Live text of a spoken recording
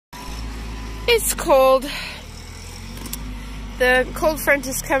It's cold. The cold front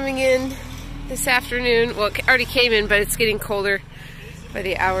is coming in this afternoon. Well, it already came in, but it's getting colder by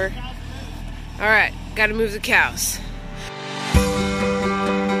the hour. All right, gotta move the cows.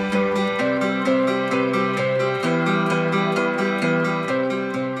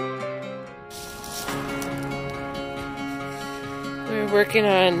 We're working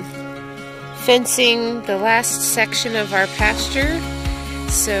on fencing the last section of our pasture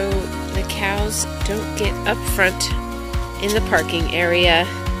so the cows don't get up front in the parking area,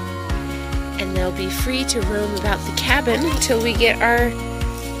 and they'll be free to roam about the cabin until we get our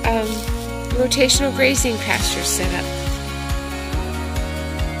rotational grazing pasture set up.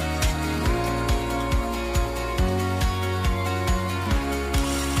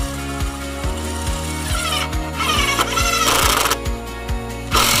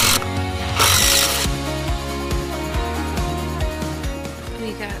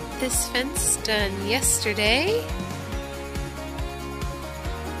 We got this fence done yesterday.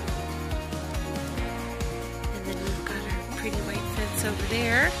 And then we've got our pretty white fence over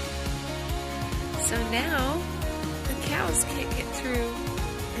there. So now the cows can't get through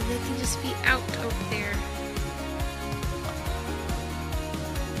and they can just be out over there.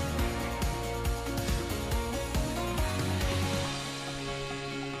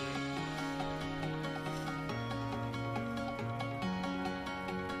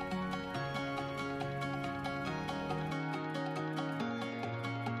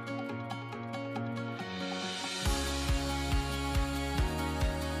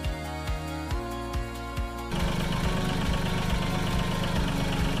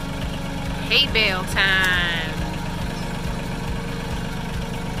 Hay bale time.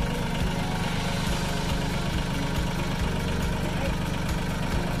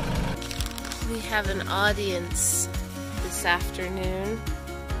 We have an audience this afternoon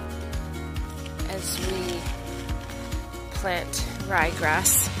as we plant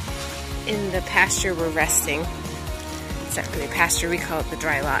ryegrass in the pasture we're resting. It's not really a pasture, we call it the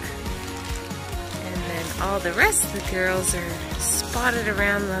dry lot. And then all the rest of the girls are spotted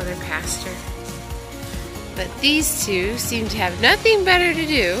around the other pasture. But these two seem to have nothing better to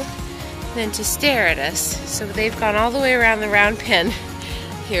do than to stare at us. So they've gone all the way around the round pen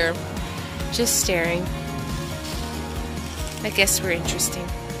here, just staring. I guess we're interesting.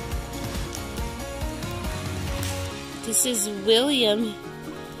 This is William.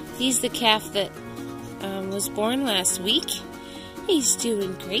 He's the calf that was born last week. He's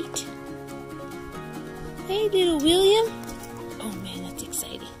doing great. Hey, little William. Oh man, that's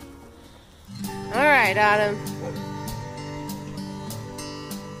exciting. All right, Autumn.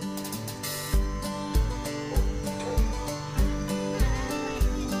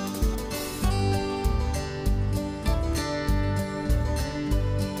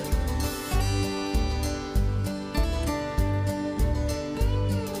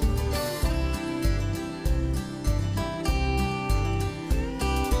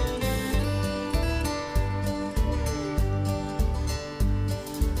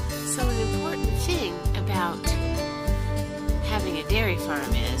 So an important thing about having a dairy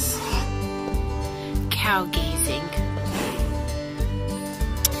farm is cow gazing,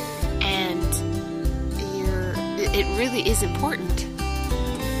 and it really is important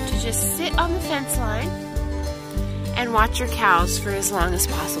to just sit on the fence line and watch your cows for as long as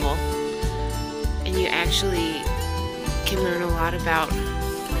possible, and you actually can learn a lot about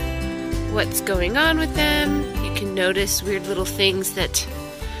what's going on with them. You can notice weird little things that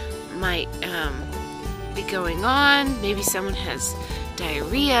might be going on. Maybe someone has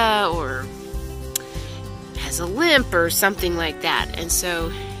diarrhea or has a limp or something like that, and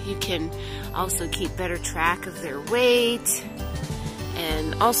so you can also keep better track of their weight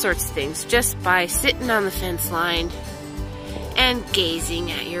and all sorts of things just by sitting on the fence line and gazing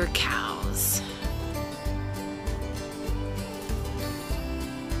at your cows.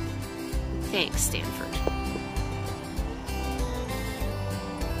 Thanks, Stanford.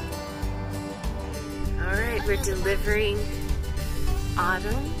 Alright, we're delivering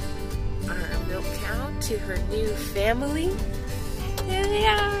Autumn, our milk cow, to her new family. There they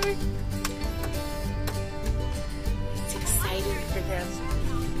are. It's exciting for them.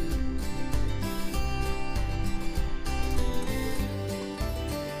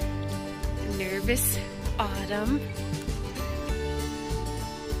 Nervous Autumn.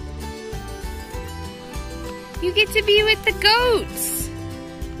 You get to be with the goats.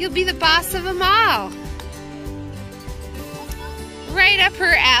 You'll be the boss of them all. Right up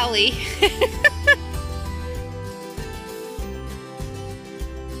her alley.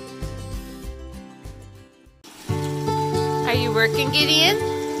 Are you working, Gideon?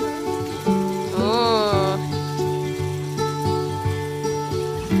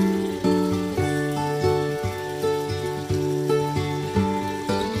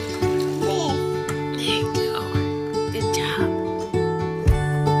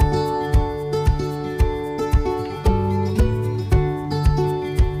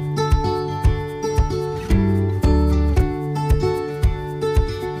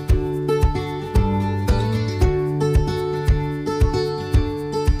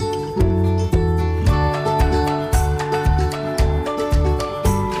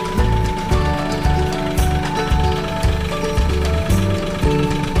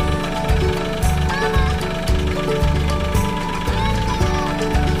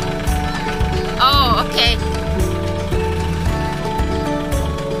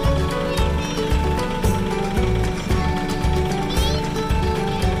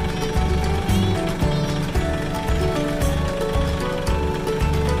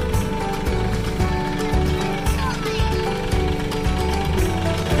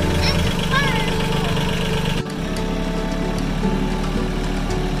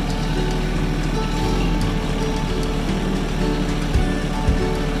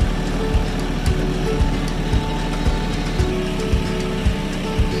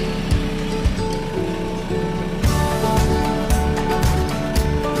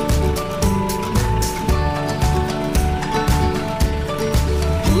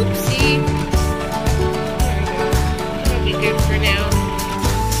 Oopsie. There we go. It'll be good for now.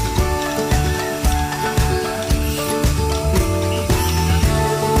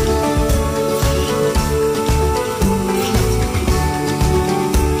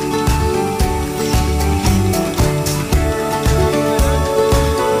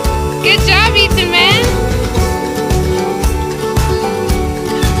 Good job, Ethan, man.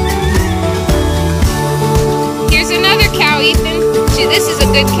 Here's another cow, Ethan. This is a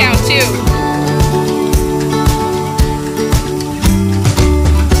good cow, too.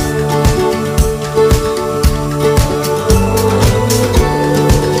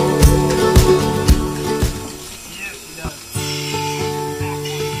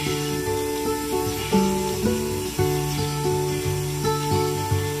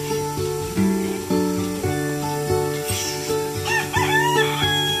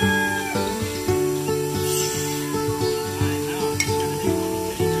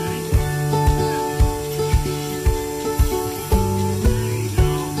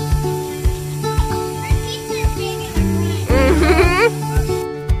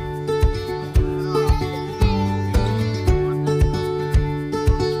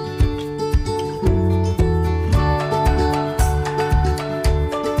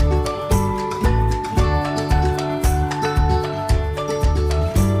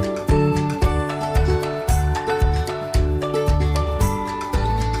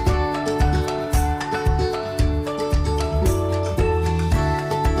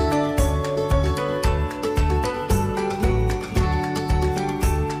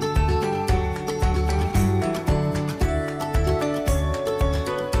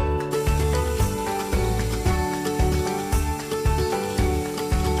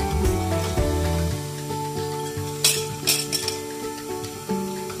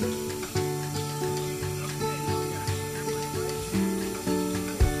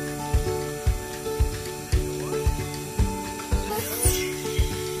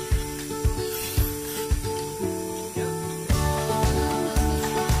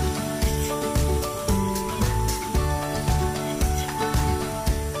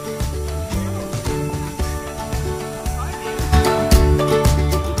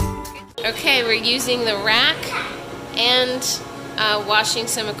 Okay, we're using the rack and washing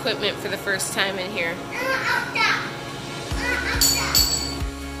some equipment for the first time in here.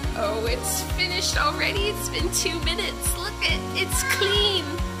 Oh, it's finished already. It's been 2 minutes. Look it's clean.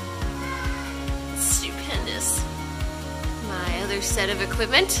 It's stupendous. My other set of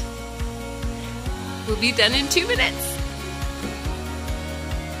equipment will be done in 2 minutes.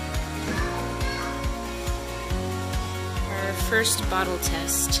 Our first bottle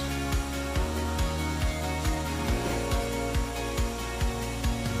test.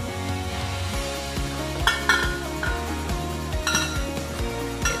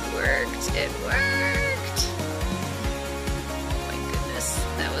 It worked! Oh my goodness,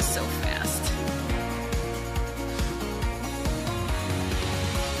 that was so fast.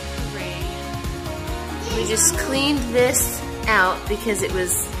 Hooray. We just cleaned this out because it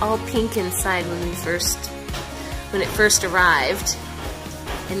was all pink inside when it first arrived.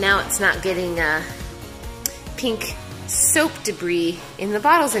 And now it's not getting pink soap debris in the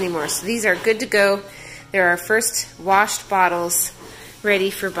bottles anymore. So these are good to go. They're our first washed bottles,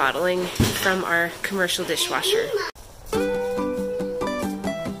 ready for bottling from our commercial dishwasher.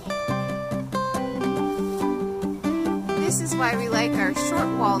 This is why we like our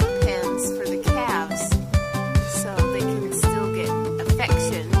short-walled pens for the calves, so they can still get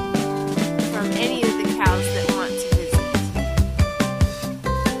affection from any of the cows that want to visit.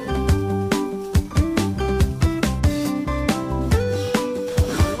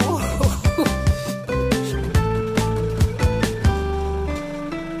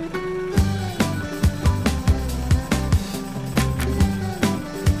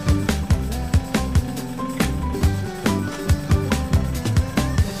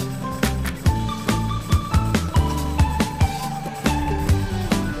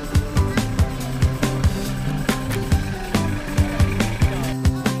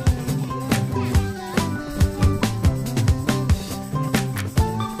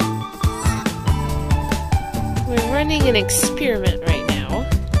 Running an experiment right now.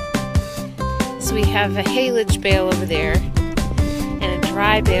 So we have a haylage bale over there and a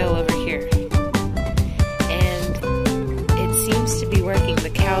dry bale over here. And it seems to be working.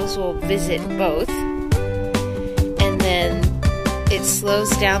 The cows will visit both. And then it slows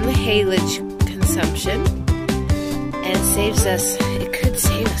down the haylage consumption and saves us, it could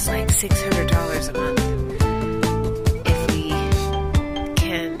save us like $600 a month if we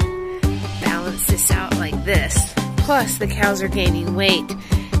can balance this out like this. Plus, the cows are gaining weight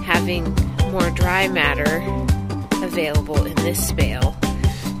having more dry matter available in this bale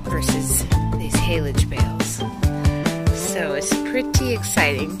versus these haylage bales. So it's pretty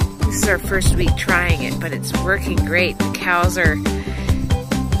exciting. This is our first week trying it, but it's working great. The cows are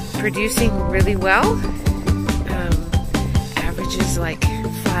producing really well. Averages like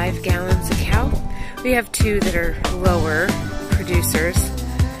 5 gallons a cow. We have 2 that are lower producers,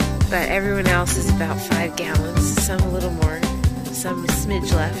 but everyone else is about 5 gallons, some a little more, some a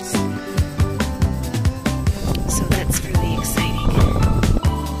smidge left. So that's really exciting.